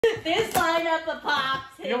This lineup of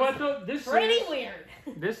pops is you know what though? This pretty is, weird.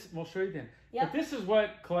 This we'll show you then. Yep. But this is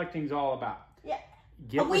what collecting's all about. Yeah.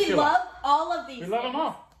 Get what We you love like. all of these We love things. them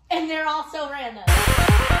all. And they're all so random.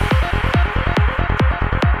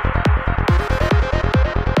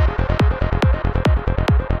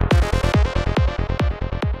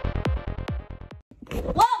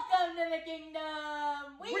 Welcome to the kingdom.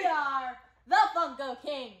 We are the Funko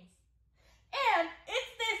Kings. And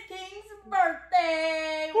it's this king's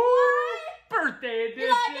birthday. What? Birthday edition.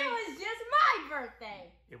 Like it was just my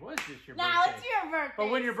birthday. It was just your Now birthday. it's your birthday. But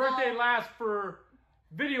when your birthday lasts for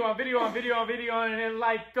video on video on video on video and it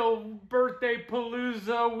like the birthday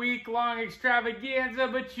palooza week-long extravaganza,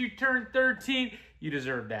 but you turn 13, you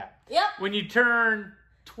deserve that. Yep. When you turn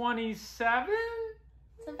 27,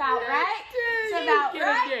 It's about right. It's you about get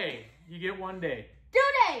right. a day. You get 1 day. 2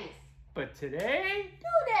 days. But today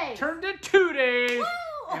 2 days. turned to 2 days, Woo!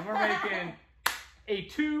 and we're making a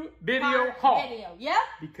 2-video haul Video. Yep.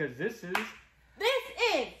 because this is This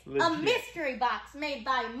is a legit. mystery box made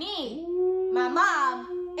by me, my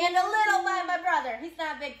mom, and a little by my brother. He's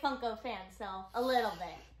not a big Funko fan, so a little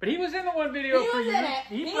bit. But he was in the one video He for was you. in it.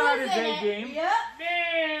 He brought was his in A it. game. Yep.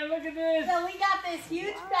 Man, look at this. So we got this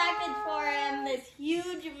huge package for him, this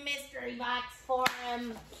huge mystery box for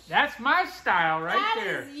him. That's my style right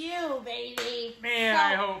there. That is you, baby. Man, So,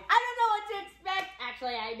 I hope. I don't know what to expect.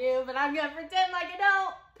 Actually, I do, but I'm gonna pretend like I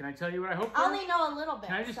don't. Can I tell you what I hope for? I only know a little bit.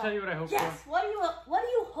 Can I just tell you what I hope yes. for? What do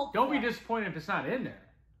you hope Don't for? be disappointed if it's not in there.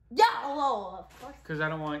 Yeah, oh, of course. Because I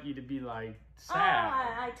don't want you to be like Oh, sad.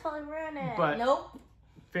 I totally ran it. But- nope.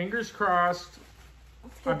 Fingers crossed.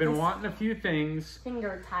 Let's get I've been this wanting a few things.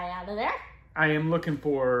 finger tie out of there. I am looking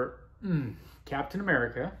for Captain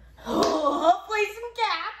America. Hopefully some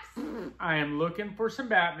caps. I am looking for some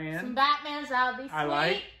Batman. Some Batmans, that would be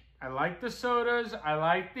sweet. I like the sodas. I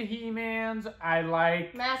like the He-Mans. I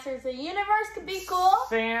like Masters of the Universe could be cool.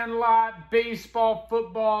 Sandlot, baseball,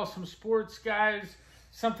 football, some sports guys,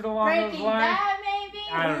 something along Breaking those lines. Bad, maybe?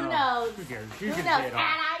 I don't Who know. knows? Who cares? Who You knows? can say it all.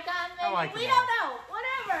 Cat icon, maybe? I like we them don't all. know.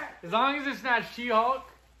 Whatever. As long as it's not She-Hulk,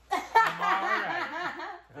 I'm all right.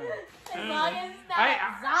 As long as it's not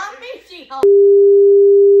I- zombie She-Hulk.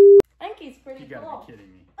 I think he's pretty You gotta cool. be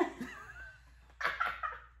kidding me.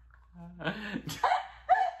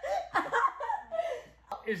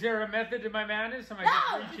 Is there a method to my madness? Am I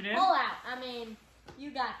just reaching in? Pull out. I mean,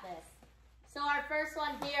 you got this. So our first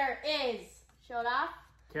one here is, show it off.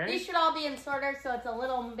 Okay. These should all be in order, so it's a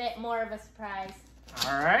little bit more of a surprise.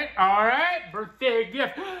 All right. Birthday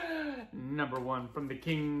gift. Number 1 from the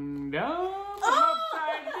kingdom. Oh!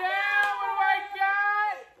 Upside down. What do I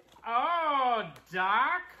got? Oh,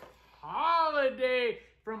 Doc Holiday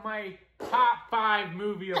from my top 5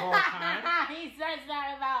 movie of all time. He says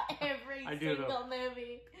that about every I do, single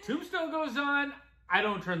movie. Tombstone goes on. I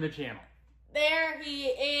don't turn the channel. There he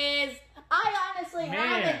is. I honestly Man.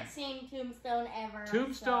 haven't seen Tombstone ever.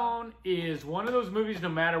 Tombstone is one of those movies, no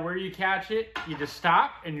matter where you catch it, you just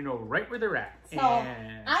stop and you know right where they're at. So,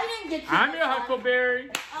 and I didn't get you I'm this your one. Huckleberry.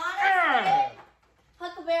 Honestly,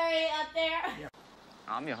 Huckleberry up there. Yeah.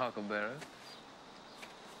 I'm your Huckleberry.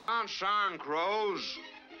 Sunshine crows.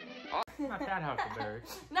 Not that Huckleberry.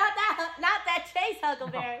 Not that Chase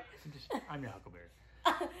Huckleberry. I'm your Huckleberry.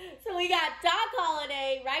 So we got Doc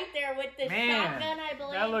Holiday right there with this shotgun, I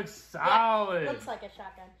believe. That looks solid. Yeah, looks like a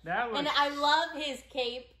shotgun. That looks. And I love his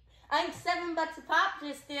cape. I think $7 a pop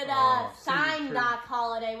just did Oh, sign signature. Doc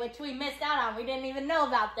Holiday, which we missed out on. We didn't even know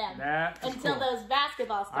about them That is until cool. those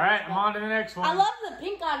basketball stars. All right, I'm on to the next one. I love the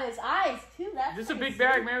pink on his eyes too. That's This is a pretty big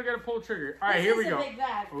bag, sweet. man. We got to pull the trigger. All right, This here is we a go. big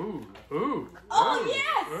bag. Ooh. Oh, ooh,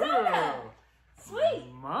 yeah, soda. Sweet.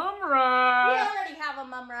 We Mumra. already have a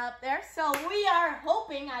Mumra up there, so we are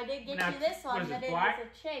hoping, I did get Now, you this what one, is it, that it black? is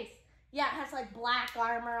a chase. Yeah, it has like black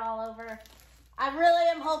armor all over. I really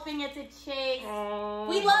am hoping it's a chase. Oh,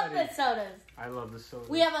 We love buddy. the sodas. I love the soda.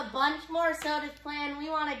 We have a bunch more sodas planned. We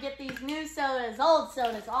want to get these new sodas, old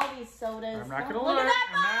sodas, all these sodas. I'm not Don't gonna look look. at that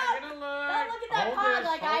I'm not pog. gonna look. Don't look at that Hold pog this,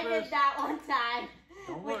 like I hold did this. that one time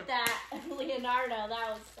Don't with look. that Leonardo. That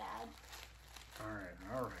was sad.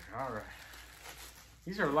 All right.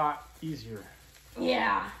 These are a lot easier.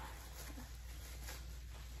 Yeah.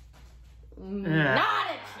 Not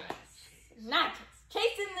a chase. Not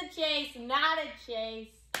chasing the chase. Not a chase.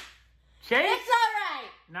 Chase? It's all right.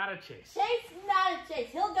 Not a chase. Chase, not a chase.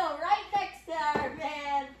 He'll go right next to our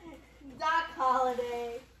man, Doc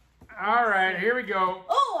Holiday. All right, here we go.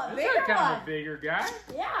 Oh, a This bigger is kind one. of a bigger guy.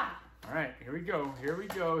 Yeah. All right, here we go.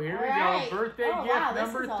 All right. Birthday Oh, gift wow, this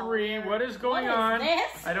number is all 3. weird. What is going What is on?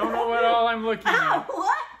 this? I don't know what all I'm looking Oh, at.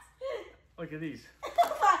 what? Look at these.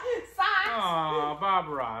 Sign. Aw, Bob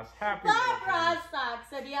Ross. Happy Bob birthday. Ross socks.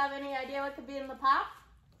 So do you have any idea what could be in the pop?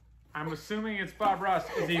 I'm assuming it's Bob Ross.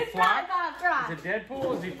 Is he It's not flocked? Bob Ross. Is it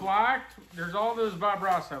Deadpool? Is he flocked? There's all those Bob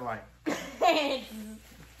Ross I like.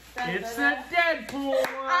 It's the Deadpool one.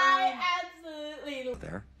 I absolutely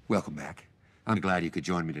There. Welcome back. I'm glad you could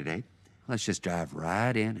join me today. Let's just dive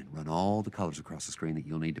right in and run all the colors across the screen that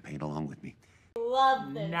you'll need to paint along with me.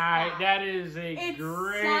 love this. Nice. pop. That is a It's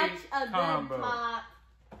great such a combo. good pop.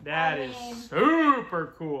 That I is mean-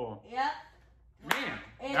 super cool. Yep. Man.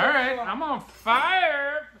 It All is right, cool. I'm on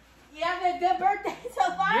fire. You having a good birthday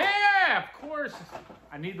so far? Yeah, of course.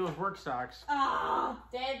 I need those work socks. Oh,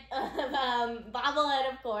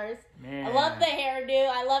 bobblehead, of course. Man. I love the hairdo.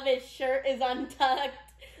 I love his shirt is untucked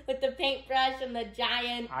with the paintbrush and the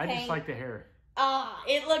giant I paint. just like the hair.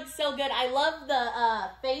 It looks so good. I love the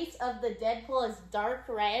face of the Deadpool is dark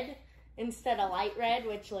red instead of light red,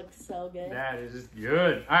 which looks so good. That is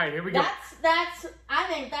good. All right, here we go. I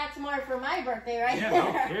think that's more for my birthday right Yeah, there.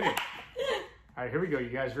 no kidding. All right, here we go. You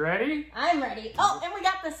guys ready? I'm ready. Oh, and we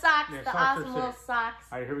got the socks, Yeah, the socks are awesome little sick. socks.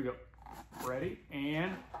 All right, here we go. Ready?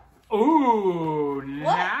 And, ooh,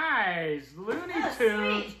 nice. Looney Oh,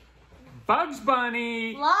 Tunes. sweet. Bugs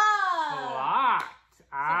Bunny. Love. Locked. So this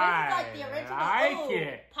is like the original. I like oh,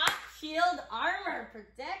 it. Pop Shield Armor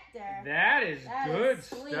Protector. That is That good is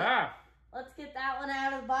sweet. stuff. Let's get that one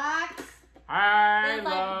out of the box. I Feels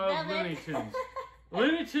like love velvet. Looney Tunes.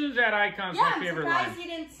 Looney Tunes at Icon's Yeah, my I'm favorite surprised line.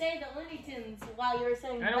 you didn't say the Looney Tunes while you were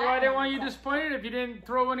saying I know why I didn't want you disappointed if you didn't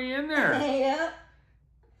throw any in there. Yep.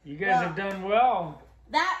 You guys Well, have done well.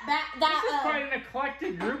 This This is quite an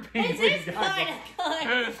eclectic grouping. It we've is got. quite a color.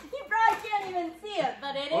 You probably can't even see it,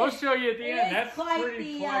 but it is. We'll show you at the it end. is That's quite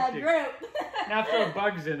pretty the eclectic. group. Now throw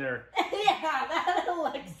Bugs in there. Yeah, that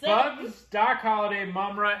looks so. Bugs, Doc Holliday,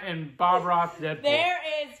 Mumra, and Bob Ross Deadpool. There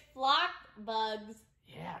is flock bugs.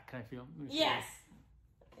 Yeah, can I feel? Let me see. Yes.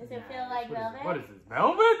 Does it feel like velvet? What is this?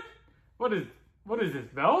 Velvet? What is this?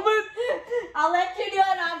 Velvet? I'll let you do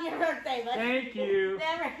it on your birthday, but Thank you.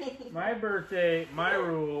 never. My birthday, my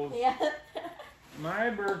rules. Yeah. My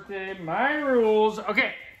birthday, my rules.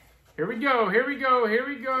 Okay, here we go. Here we go. Here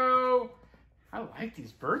we go. I like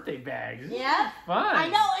these birthday bags. This Yeah. is fun. I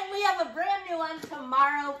know, and we have a brand new one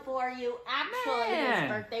tomorrow for you. Actually, Man. his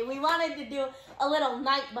birthday. We wanted to do a little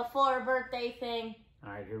night before birthday thing.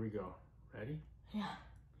 All right, here we go. Ready? Yeah.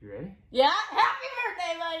 You ready? Yeah. Happy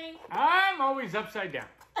birthday, buddy. I'm always upside down.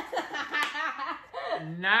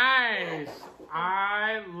 Nice.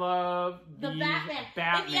 I love The these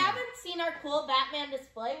Batman. If you haven't seen our cool Batman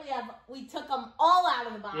display, we took them all out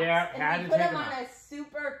of the box. Yeah, had and to we put take them them on out. a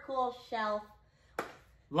super cool shelf.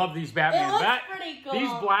 Love these Batman. It looks pretty cool. These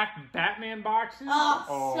black Batman boxes. Oh,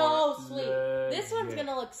 are so sweet. This one's legit.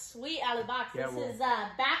 gonna look sweet out of the box. Yeah, This well. is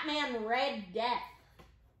Batman Red Death.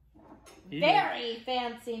 Yeah. Very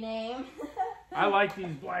fancy name. I like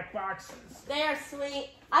these black boxes. They are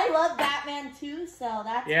sweet. I love Batman too, so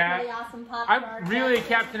that's Yeah. pretty awesome pop. for our I'm really a collection.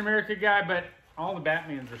 Captain America guy, but all the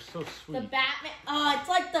Batmans are so The sweet. Batman. Oh, it's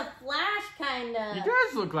like the Flash kind of. He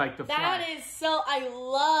does look like the That Flash. is so. I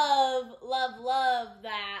love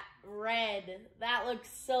that red. That looks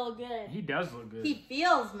so good. He does look good. He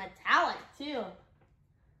feels metallic too.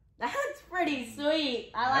 That's pretty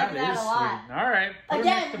sweet. I like that is a lot. sweet. All right, put him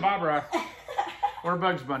Again. next to Bob Ross or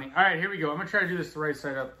Bugs Bunny. All right, here we go. I'm gonna try to do this the right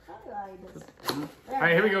side up. All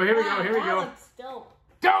right, here we go, here we go, Wow, here we that go. Looks dope.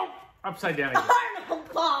 Dope. Upside down again.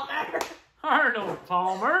 Arnold Palmer. Arnold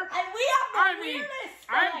Palmer. And we have the I mean, weirdest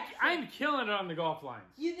I'm selection. killing it on the golf lines.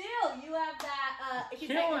 You do. You have that. He's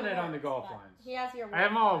Killing like it on the works, golf but lines. He has your. I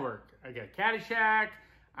have them all worked. I got Caddyshack.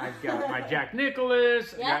 I've got my Jack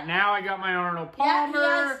Nicklaus. Yep. I got my Arnold Yeah,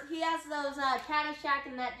 Palmer. he has those Caddyshack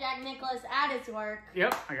and that Jack Nicklaus at his work,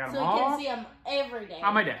 Yep, I got so them you all can see them every day.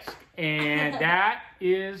 on my desk. And that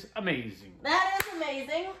is amazing. That is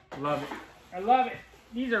amazing. Love it. I love it.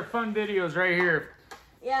 These are fun videos right here.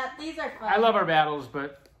 Yeah, these are fun. I love our battles,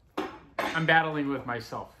 but I'm battling with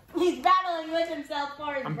myself. He's battling with himself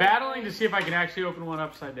for his I'm birthday. battling to see if I can actually open one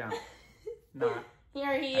upside down. Not.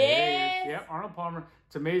 Here he There is. Yep, Arnold Palmer.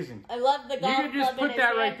 It's amazing. I love the golf could just club in put his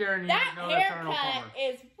that right hand. there and you that know that's Arnold haircut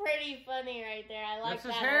Palmer. is pretty funny right there. I like That's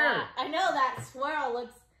that his a hair. lot. I know that swirl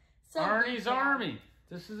looks so Arnie's detailed. Army.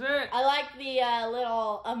 This is it. I like the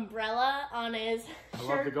little umbrella on his I shirt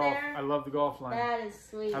love the golf. there. I love the golf line. That is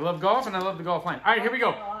sweet. I love golf and I love the golf line. All right, here we go.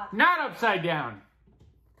 I like it a lot. Not upside down.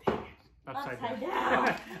 Dang it. Upside down.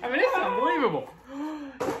 I mean, it's unbelievable.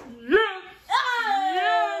 Yes! Oh,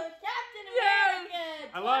 Yes! Captain Yes!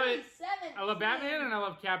 America! I love it. 27 I love Batman and I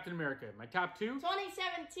love Captain America. My top two?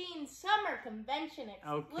 2017 Summer Convention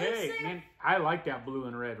exclusive. Okay, man, I like that blue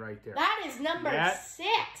and red right there. That is number 6,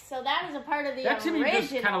 so that is a part of the That to me original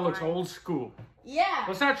just kind of looks line. old school. Yeah.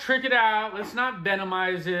 Let's not trick it out. Let's not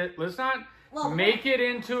Venomize it. Let's not make it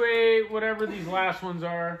into a whatever these last ones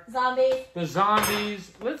are. Zombies. The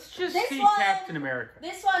zombies. Let's just see Captain America.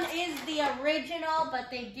 This one is the original, but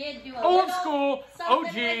they did do a Old little school, something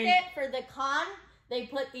OG. with it for the con. They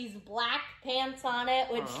put these black pants on it,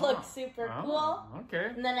 which looks super cool. Okay.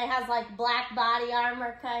 And then it has like black body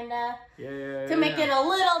armor, kind of. Yeah. To make it a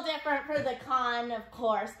little different for the con, of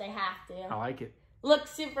course, they have to. I like it.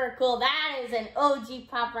 Looks super cool. That is an OG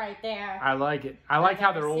pop right there. I like it. I like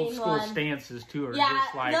how their never old seen school one. stances too are Yeah,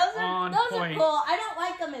 just like those on are point. cool. I don't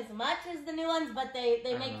like them as much as the new ones, but they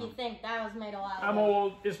make you think that was made a while ago. I'm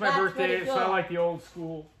old. It's my That's birthday, pretty so I cool. like the old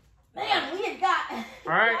school. Man, we have got. All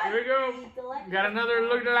right, here we go. Got another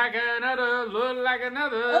look like another.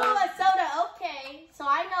 Oh, a soda. Okay, so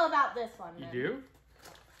I know about this one. You then. do?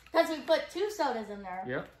 Because we put 2 sodas in there.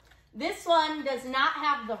 Yep. This one does not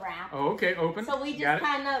have the wrap. Oh, okay. Open. So we just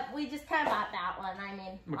kind of bought that one. I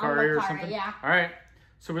mean, Macari or something. Yeah. All right.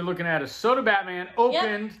 So we're looking at a soda Batman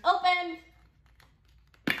opened. Yep, opened.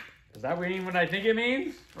 Is that what I think it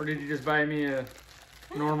means, or did you just buy me a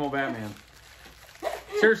normal Batman?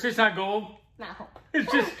 Seriously, it's not gold. No.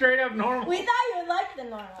 It's just straight up normal. We thought you would like the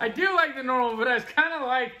normal. I do like the normal, but I was kind of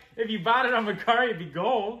like, if you bought it on Macari, it'd be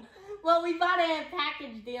gold. Well, we bought it in a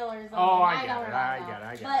package deal or something. Oh, I don't got it. know. I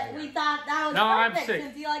got it. But we thought that was I'm perfect sick.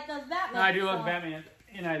 since you like those Batman. No, I do love Batman,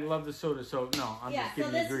 and I love the soda, so no, I'm just so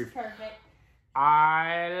giving you this grief. is perfect.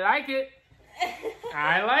 I like it.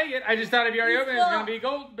 I like it. I just thought if you already It's opened it, it's cool. going to be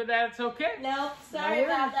gold, but that's okay. Nope, sorry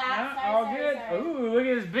about that. No, Sorry, all sorry, good. sorry. Ooh, look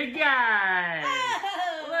at this big guy.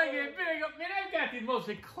 Oh. Look at big. Man, I've got the most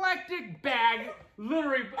eclectic bag,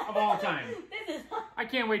 literally, of all time. This is I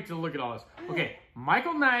can't wait to look at all this. Okay,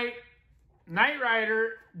 Michael Knight, Knight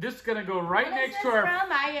Rider. This is going to go right What is next this to our...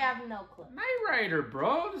 from? I have no clue. Knight Rider,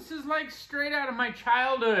 bro. This is like straight out of my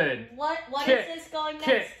childhood. What Kit, is this going next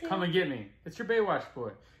Kit, to? come and get me. It's your Baywatch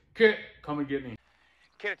boy. Kit, come and get me.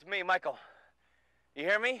 Kid, it's me, Michael. You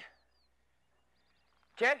hear me?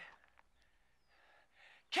 Kid?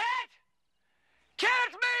 Kid! Kid,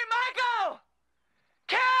 it's me, Michael!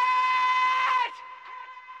 Kid!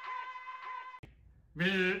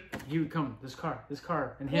 He would come. This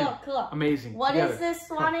car, and him. Cool. Amazing. What together. is this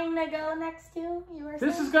wanting to go next to? You were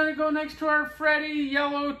This saying? is gonna go next to our Freddy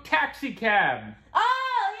yellow taxi cab.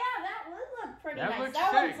 Oh yeah, that would look pretty That nice. looks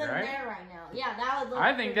That one's sick, in right? there right now. Yeah, that would look.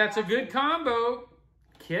 I think pretty that's a good awesome. combo.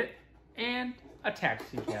 Kit and a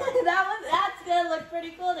taxi cab. That's gonna look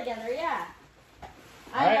pretty cool together. Yeah.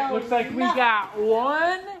 All right, looks like we got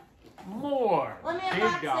one more. Let me big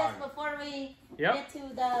unbox dog. this before we Yep. get to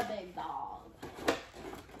the big dog.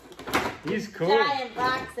 He's cool. Giant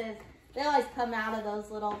boxes. They always come out of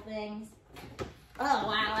those little things. Oh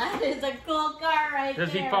wow, that is a cool car right there.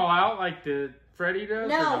 Does he fall out like the Freddy does?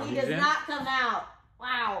 No, or he he's does in? not come out.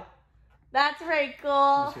 Wow. That's very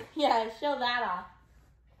cool. Let me see. Yeah, show that off.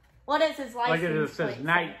 What is his license Like it says plate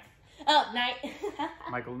Knight. say? Oh, Knight.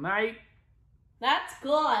 Michael Knight. That's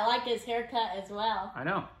cool. I like his haircut as well. I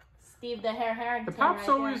know. Steve the Harrington. The pop's right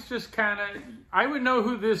always just kind of... I would know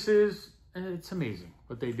who this is. And it's amazing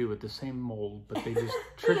what they do with the same mold, but they just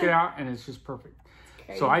trick it out, and it's just perfect.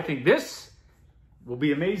 So I think this will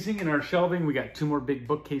be amazing in our shelving. We got 2 more big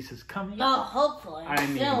bookcases coming. Oh, hopefully. I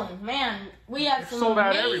mean, soon. Man, we have some sold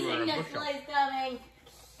out everywhere amazing on bookshelf. displays coming.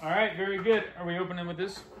 All right, very good. Are we opening with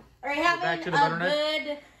this? Are you having back to the a butter knife?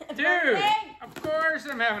 good Dude, birthday? of course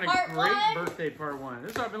I'm having a Part great one? birthday part 1.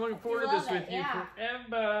 This I've been looking forward to love this with it, you yeah.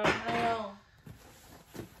 forever. I know.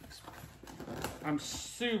 I'm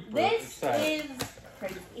super This excited. is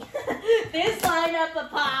crazy. This lineup of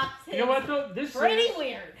pops is You know what though? This pretty is,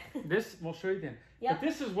 weird. This we'll show you then. Yep. But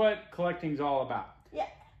this is what collecting's all about. Yeah.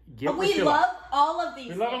 Get But what we you love like. all of these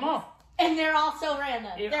We love things. them all. And they're all so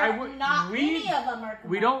random. If They're I would- not we- any of them are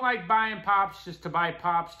We don't like buying pops just to buy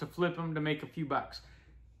pops to flip them to make a few bucks.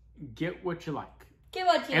 Get what you like. Get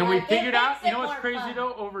what you And like. we figured It out, makes you know it what's more crazy fun.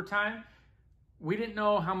 though, over time, we didn't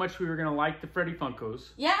know how much we were going to like the Freddy Funkos.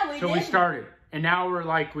 Yeah, we So did. we started. And now we're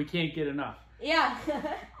like, we can't get enough. Yeah.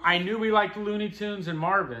 I knew we liked Looney Tunes and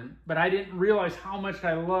Marvin, but I didn't realize how much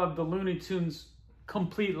I loved the Looney Tunes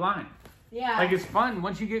complete line. Yeah. Like, it's fun.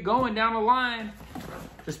 Once you get going down the line,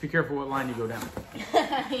 just be careful what line you go down.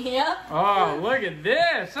 Yep. Oh, look at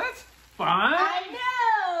this. That's fun. I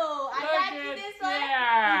know. I Look got you at this one.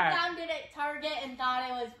 that. We found it at Target and thought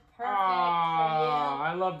it was Oh, perfect for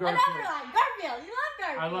I love you. Garfield. Another line. Garfield. You love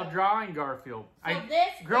Garfield. I love drawing Garfield. So this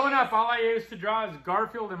growing is- up, all I used to draw is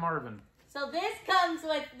Garfield and Marvin. So this comes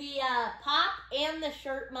with the pop and the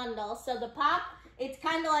shirt bundle. So the pop, it's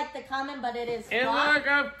kind of like the common, but it is And cloth. look,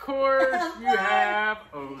 of course, you have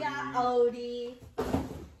Odie. You got Odie.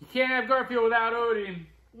 You can't have Garfield without Odie.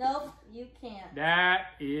 Nope, you can't.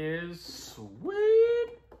 That is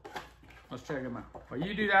sweet. Let's check him out. While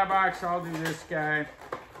you do that box, I'll do this guy.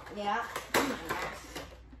 Yeah.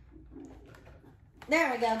 There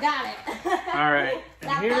we go, got it. All right, and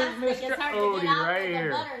That here's plastic Mr. is hard to Odie get out right with a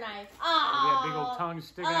here. butter knife. You Oh, got big old tongue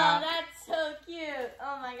sticking oh, out. that's so cute.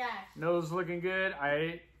 Oh my gosh. Nose looking good.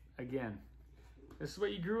 Again, this is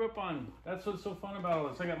what you grew up on. That's what's so fun about all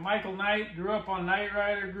this. I got Michael Knight, grew up on Knight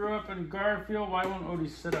Rider, grew up in Garfield. Why won't Odie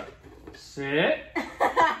sit up? Sit.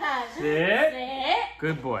 Sit. Sit.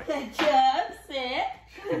 Good boy. Good job. Sit.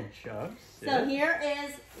 Good job. Sit. So here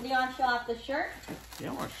is, do you want to show off the shirt? Yeah,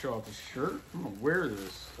 I want to show off the shirt. I'm going to wear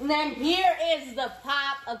this. And then here is the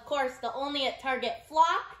pop. Of course, the only at Target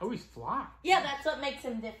flock. Oh, he's flocked. Yeah, that's what makes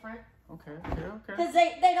him different. Okay. Because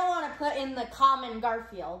they don't want to put in the common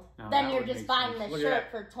Garfield. No, Then that you're would just make buying sense. the Look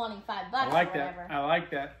at shirt for $25 I like or whatever. that. I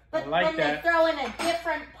like that. But I like when that. they throw in a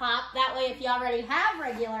different pop, that way if you already have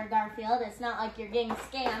regular Garfield, it's not like you're getting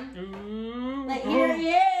scammed. Ooh. But here he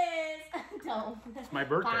is. Don't. It's my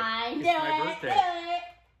birthday. Fine, It's do my it, birthday. do it.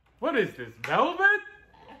 What is this, velvet?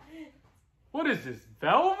 What is this,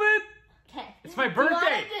 velvet? Okay. It's my Do you birthday.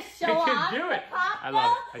 want to just show I can off do the it. pop, I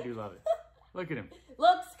love though? it. I do love it. Look at him.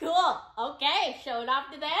 Looks cool. Okay, show it off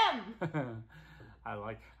to them. I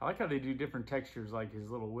like how they do different textures, like his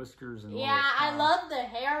little whiskers and Yeah, little I claws. love the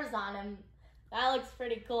hairs on him. That looks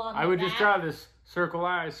pretty cool on the I would back. just draw this circle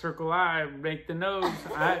eye, make the nose.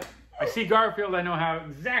 I see Garfield. I know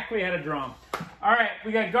exactly how to draw him. All right,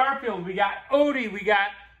 we got Garfield. We got Odie. We got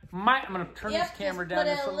Mike. I'm gonna turn this camera just down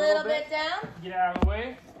put just it a little bit. down. Get out of the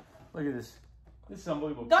way. Look at this. This is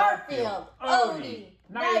unbelievable. Garfield, Odie,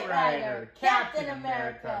 Knight Rider, Captain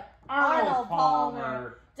America, Arnold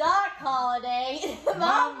Palmer, Doc Holliday,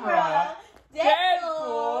 Mumra,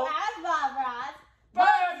 Deadpool, as Bob Ross, Bugs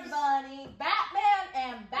Bugs Bunny, Batman,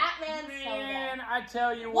 and Batman Man, Soda. I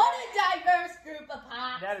tell you What a diverse group of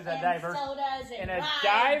pops That is a and diverse- sodas and and a rides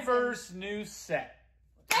diverse new set.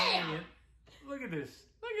 Damn! And look at this.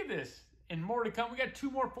 Look at this. And more to come. We got 2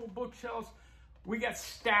 more full bookshelves. We got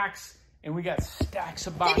stacks, and we got stacks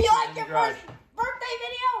of boxes Did you like in the your garage. first birthday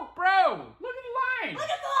video? Bro, look at the line. Look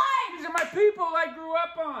at the line! These are my people I grew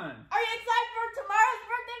up on. Are you excited for tomorrow's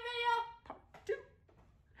birthday video? Part 2.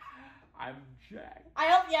 I'm Jack. I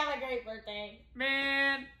hope you have a great birthday.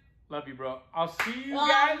 Man, love you, bro. I'll see you On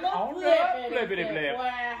guys the on the Flippity flippity flip.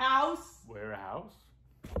 Warehouse. Warehouse.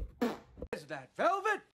 Is that velvet?